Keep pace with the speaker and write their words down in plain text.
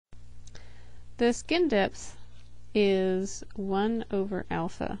the skin depth is 1 over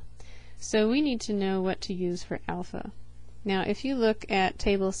alpha. So we need to know what to use for alpha. Now if you look at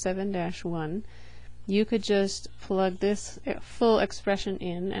table 7-1, you could just plug this full expression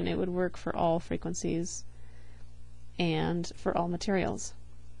in and it would work for all frequencies and for all materials.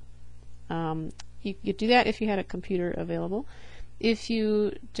 You could do that if you had a computer available. If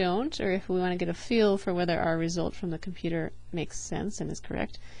you don't, or if we want to get a feel for whether our result from the computer makes sense and is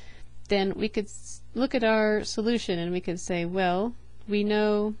correct, then we could look at our solution and we could say, well, we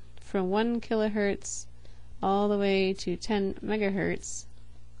know from 1 kilohertz all the way to 10 megahertz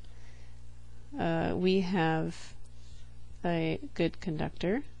we have a good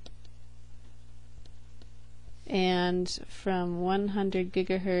conductor, and from 100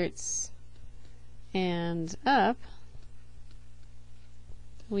 gigahertz and up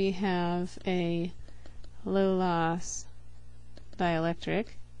we have a low loss dielectric.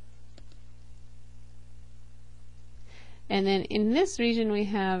 And then in this region we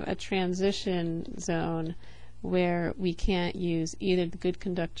have a transition zone where we can't use either the good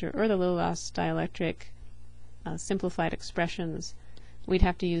conductor or the low loss dielectric simplified expressions. We'd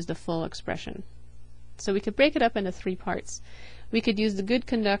have to use the full expression. So we could break it up into 3 parts. We could use the good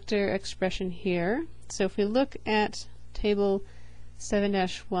conductor expression here. So if we look at table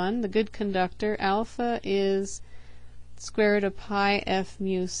 7-1, the good conductor, alpha is square root of pi f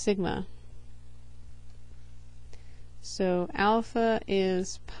mu sigma. So alpha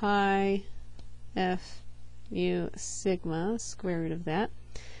is pi f mu sigma, square root of that.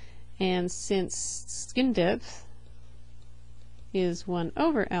 And since skin depth is 1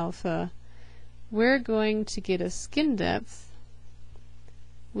 over alpha, we're going to get a skin depth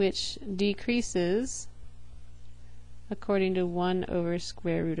which decreases according to 1 over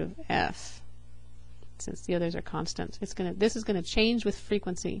square root of f. Since the others are constant, this is going to change with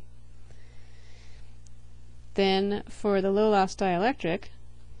frequency. Then for the low loss dielectric,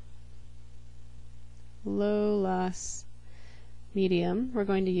 low loss medium, we're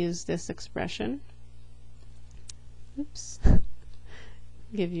going to use this expression. Oops.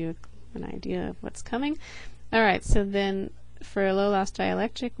 Give you an idea of what's coming. Alright, so then for a low loss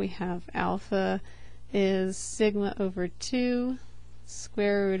dielectric we have alpha is sigma over 2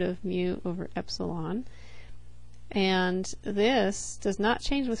 square root of mu over epsilon, and this does not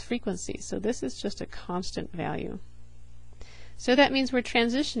change with frequency, so this is just a constant value. So that means we're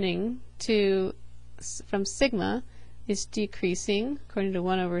transitioning to from sigma is decreasing according to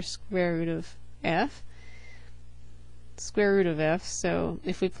 1 over square root of f, so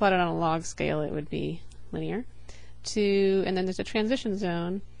if we plot it on a log scale it would be linear, and then there's a transition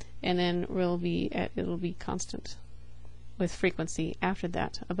zone, and then it'll be constant with frequency after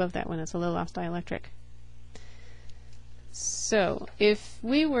that, above that when it's a low loss dielectric. So if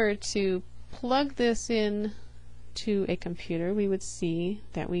we were to plug this in to a computer, we would see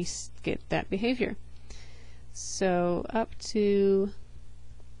that we get that behavior. So up to,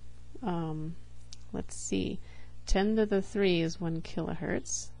 let's see, 10 to the 3 is 1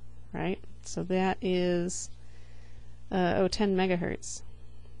 kilohertz, right? So that is, 10 megahertz.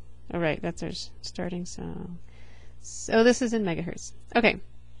 All right, that's our starting zone. So this is in megahertz. Okay,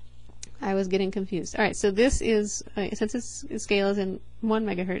 I was getting confused. All right, so this is, since its scale is in 1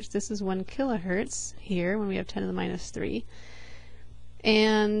 megahertz, this is 1 kilohertz here when we have 10 to the minus 3.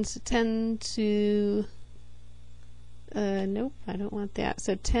 And 10 to, nope, I don't want that.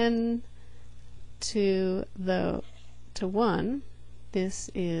 So 10 to 1,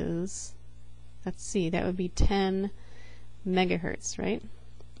 this is, let's see, that would be 10 megahertz, right?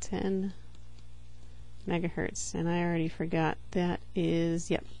 10 megahertz, and I already forgot that is,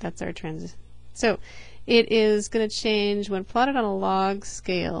 yep, that's our transit. So it is going to change when plotted on a log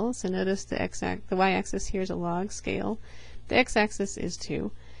scale. So notice the y-axis here is a log scale. The x-axis is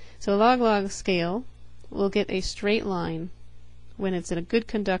 2. So a log scale will get a straight line when it's in a good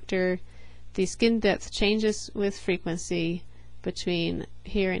conductor. The skin depth changes with frequency between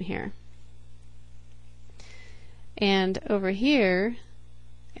here and here. And over here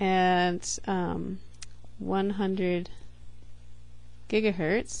at 100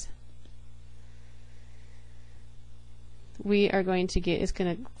 gigahertz, we are going to get, it's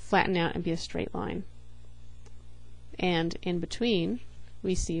going to flatten out and be a straight line. And in between,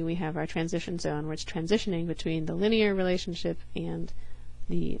 we have our transition zone where it's transitioning between the linear relationship and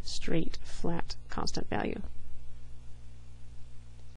the straight, flat, constant value.